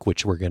book,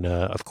 which we're going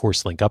to, of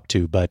course, link up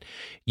to, but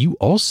you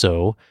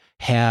also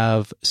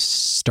have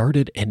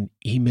started an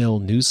email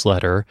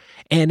newsletter,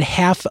 and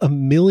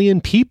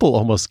 500,000 people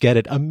almost get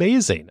it.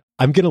 Amazing.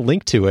 I'm going to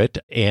link to it,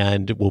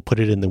 and we'll put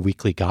it in the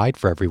weekly guide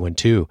for everyone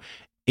too.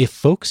 If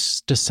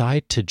folks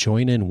decide to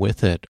join in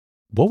with it,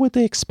 what would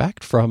they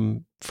expect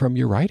from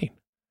your writing?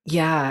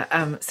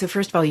 Yeah. So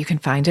first of all, you can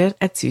find it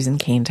at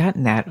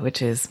susancain.net,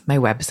 which is my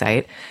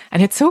website.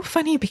 And it's so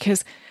funny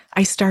because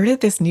I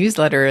started this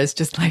newsletter as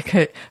just like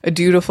a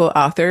dutiful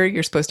author.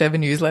 You're supposed to have a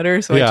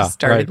newsletter. So I just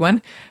started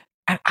one.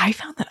 And I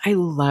found that I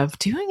love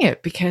doing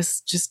it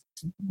because just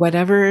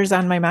whatever's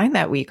on my mind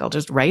that week, I'll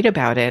just write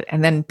about it.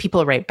 And then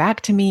people write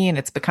back to me, and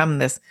it's become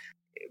this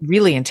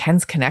really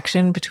intense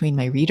connection between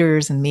my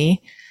readers and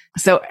me.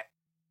 So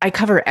I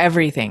cover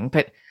everything,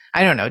 but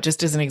I don't know,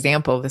 just as an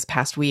example, this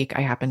past week,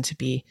 I happened to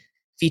be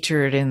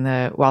featured in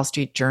the Wall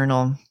Street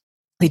Journal.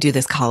 They do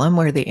this column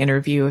where they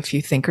interview a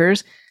few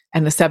thinkers,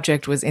 and the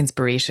subject was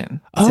inspiration.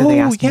 So they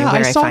asked me where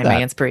I find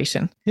my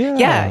inspiration.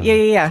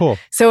 Yeah. Cool.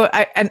 So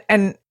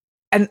and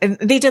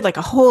they did like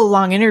a whole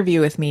long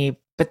interview with me,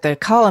 but the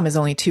column is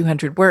only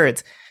 200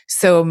 words.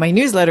 So my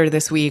newsletter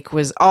this week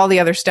was all the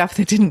other stuff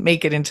that didn't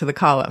make it into the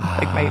column,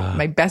 like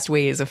my best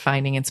ways of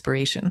finding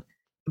inspiration.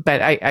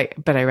 But I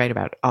write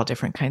about all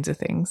different kinds of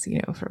things,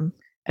 from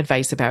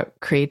advice about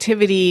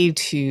creativity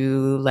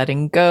to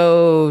letting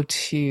go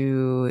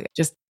to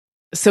just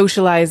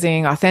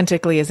socializing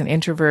authentically as an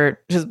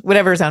introvert, just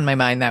whatever's on my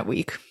mind that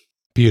week.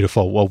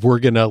 Beautiful. Well, we're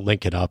going to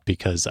link it up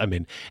because,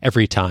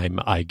 every time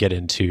I get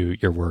into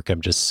your work,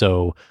 I'm just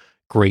so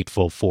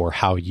grateful for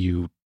how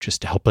you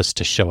just help us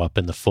to show up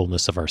in the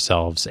fullness of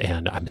ourselves.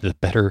 And the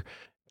better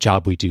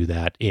job we do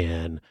that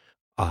in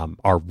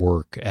our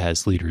work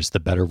as leaders, the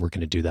better we're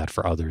going to do that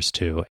for others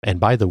too. And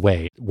by the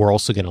way, we're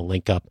also going to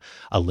link up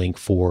a link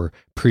for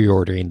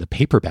pre-ordering the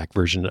paperback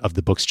version of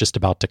the book's just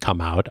about to come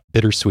out,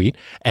 Bittersweet.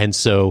 And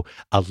so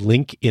a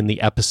link in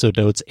the episode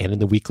notes and in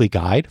the weekly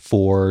guide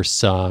for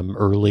some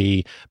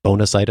early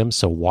bonus items.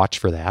 So watch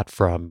for that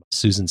from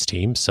Susan's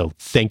team. So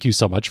thank you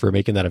so much for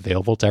making that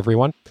available to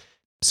everyone.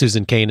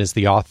 Susan Cain is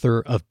the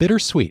author of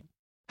Bittersweet,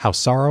 How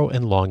Sorrow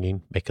and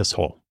Longing Make Us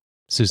Whole.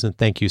 Susan,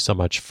 thank you so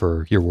much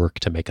for your work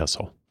to make us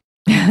whole.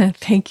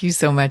 Thank you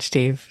so much,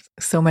 Dave.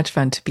 So much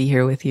fun to be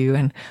here with you.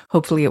 And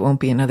hopefully it won't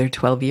be another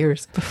 12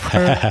 years before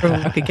we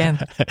work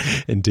again.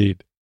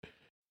 Indeed.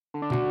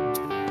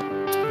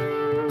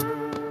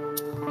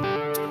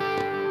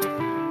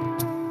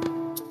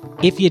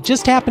 If you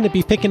just happen to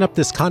be picking up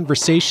this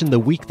conversation the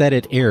week that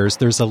it airs,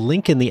 there's a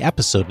link in the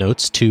episode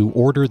notes to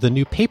order the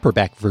new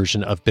paperback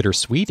version of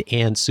Bittersweet,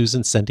 and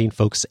Susan's sending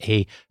folks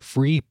a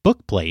free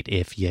book plate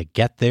if you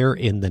get there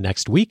in the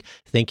next week.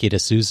 Thank you to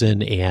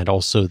Susan and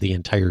also the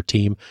entire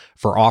team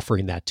for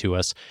offering that to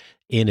us.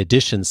 In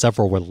addition,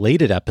 several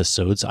related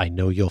episodes I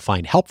know you'll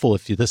find helpful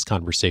if this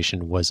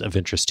conversation was of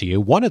interest to you.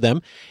 One of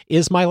them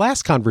is my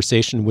last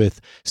conversation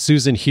with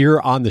Susan here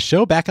on the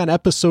show back on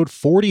episode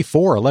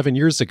 44, 11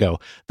 years ago,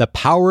 The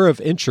Power of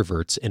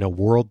Introverts in a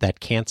World That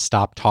Can't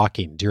Stop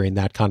Talking. During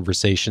that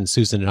conversation,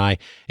 Susan and I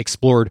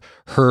explored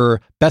her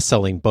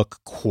best-selling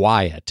book,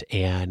 Quiet,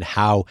 and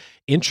how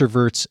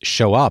introverts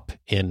show up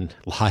in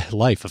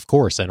life, of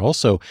course, and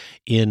also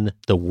in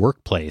the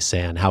workplace,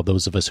 and how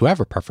those of us who have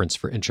a preference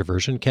for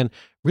introversion can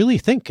really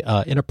think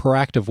in a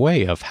proactive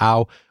way of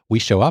how we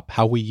show up,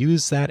 how we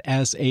use that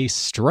as a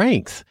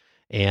strength.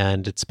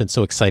 And it's been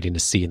so exciting to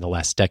see in the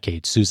last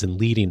decade, Susan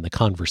leading the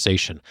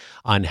conversation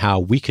on how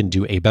we can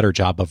do a better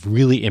job of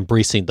really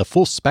embracing the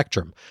full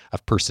spectrum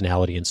of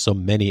personality in so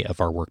many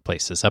of our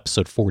workplaces.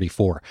 Episode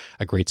 44,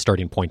 a great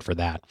starting point for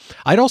that.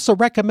 I'd also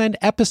recommend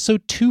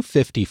episode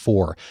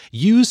 254,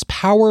 Use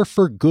Power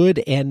for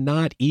Good and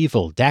Not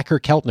Evil. Dacher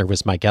Keltner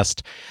was my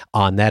guest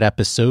on that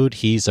episode.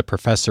 He's a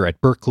professor at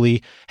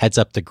Berkeley, heads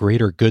up the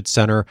Greater Good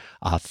Center,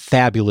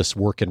 fabulous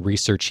work and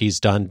research he's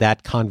done.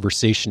 That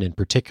conversation in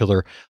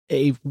particular,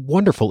 a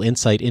wonderful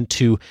insight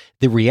into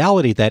the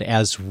reality that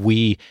as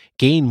we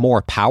gain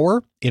more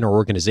power in our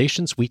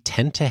organizations, we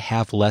tend to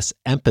have less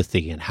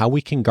empathy, and how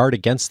we can guard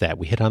against that.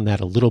 We hit on that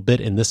a little bit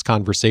in this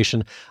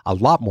conversation, a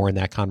lot more in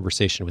that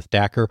conversation with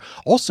Dacher.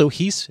 Also,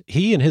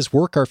 he and his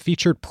work are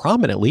featured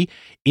prominently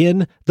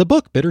in the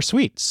book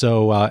Bittersweet.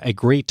 So a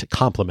great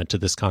complement to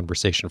this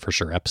conversation for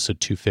sure. Episode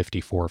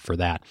 254 for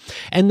that.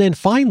 And then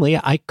finally,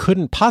 I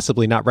couldn't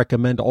possibly not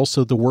recommend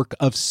also the work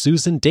of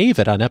Susan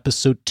David on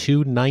episode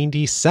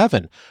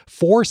 297,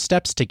 4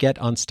 Steps to Get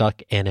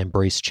Unstuck and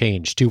Embrace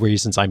Change. 2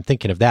 reasons I'm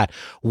thinking of that.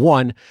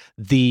 One,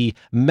 the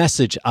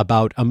message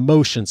about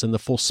emotions and the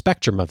full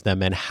spectrum of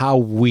them and how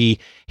we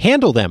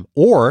handle them,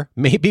 or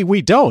maybe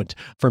we don't,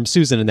 from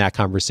Susan in that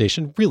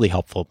conversation. Really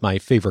helpful. My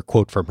favorite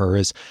quote from her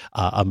is,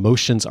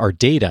 emotions are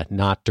data,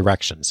 not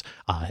directions.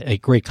 A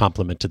great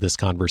compliment to this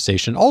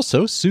conversation.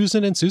 Also,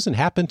 Susan and Susan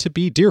happen to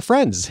be dear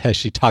friends, as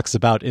she talks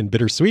about in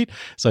Bittersweet.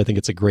 So I think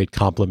it's a great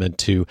compliment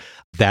to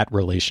that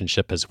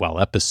relationship as well.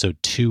 Episode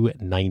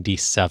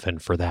 297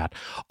 for that.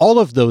 All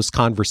of those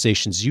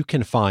conversations you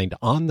can find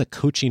on the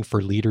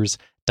coachingforleaders.com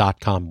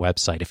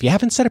website. If you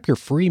haven't set up your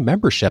free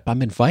membership,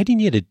 I'm inviting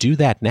you to do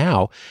that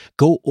now.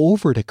 Go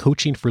over to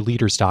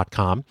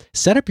coachingforleaders.com,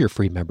 set up your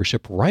free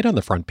membership right on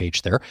the front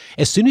page there.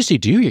 As soon as you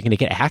do, you're going to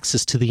get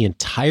access to the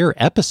entire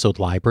episode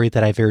library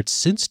that I've aired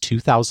since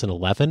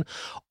 2011,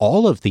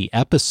 all of the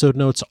episode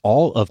notes,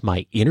 all of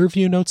my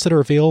interview notes that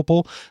are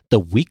available, the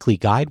weekly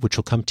guide, which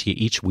will come to you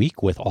each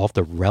week with all of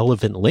the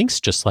relevant links,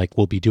 just like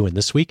we'll be doing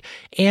this week,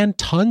 and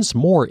tons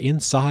more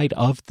inside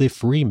of the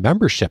free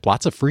membership.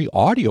 Lots of free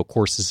audio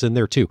courses in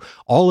there too.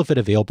 All of it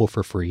available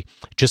for free.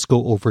 Just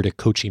go over to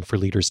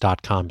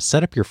coachingforleaders.com,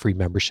 set up your free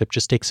membership.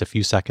 Just takes a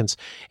few seconds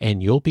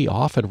and you'll be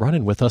off and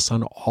running with us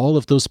on all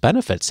of those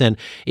benefits. And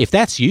if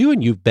that's you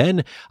and you've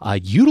been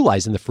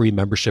utilizing the free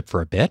membership for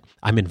a bit,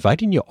 I'm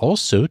inviting you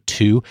also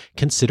to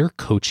consider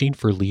Coaching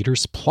for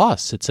Leaders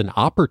Plus. It's an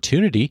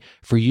opportunity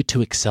for you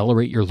to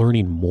accelerate your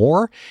learning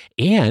more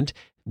and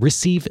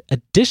receive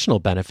additional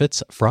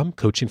benefits from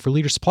Coaching for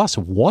Leaders Plus.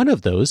 One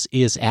of those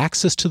is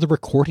access to the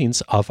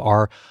recordings of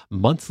our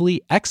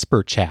monthly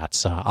expert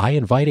chats. I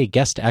invite a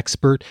guest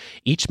expert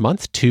each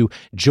month to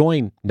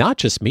join not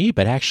just me,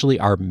 but actually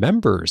our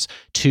members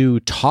to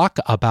talk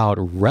about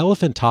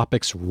relevant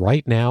topics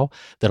right now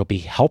that'll be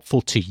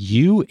helpful to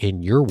you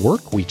in your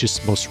work. We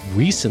just most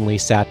recently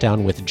sat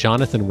down with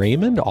Jonathan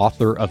Raymond,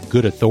 author of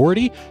Good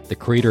Authority, the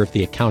creator of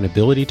the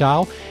Accountability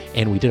Dial,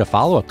 and we did a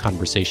follow-up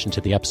conversation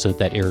to the episode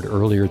that aired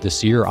earlier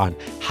this year on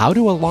how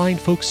to align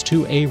folks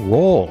to a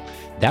role.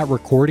 That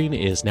recording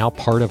is now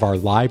part of our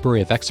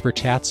library of expert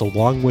chats,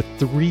 along with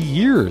 3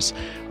 years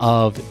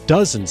of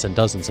dozens and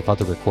dozens of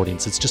other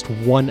recordings. It's just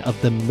one of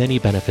the many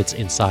benefits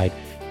inside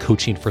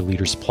Coaching for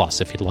Leaders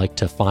Plus. If you'd like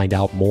to find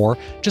out more,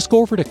 just go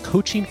over to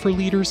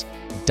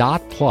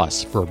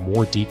coachingforleaders.plus for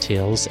more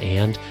details,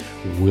 and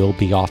we'll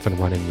be off and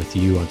running with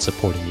you on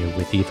supporting you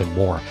with even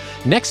more.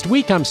 Next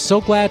week, I'm so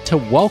glad to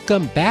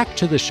welcome back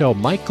to the show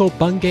Michael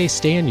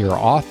Bungay-Stanier,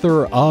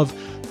 author of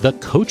The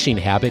Coaching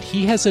Habit.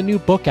 He has a new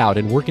book out,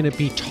 and we're going to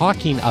be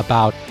talking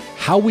about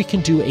how we can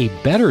do a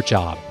better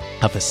job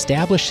of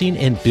establishing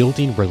and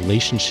building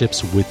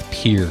relationships with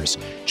peers.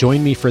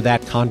 Join me for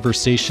that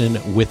conversation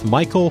with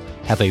Michael.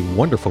 Have a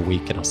wonderful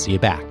week, and I'll see you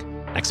back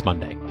next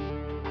Monday.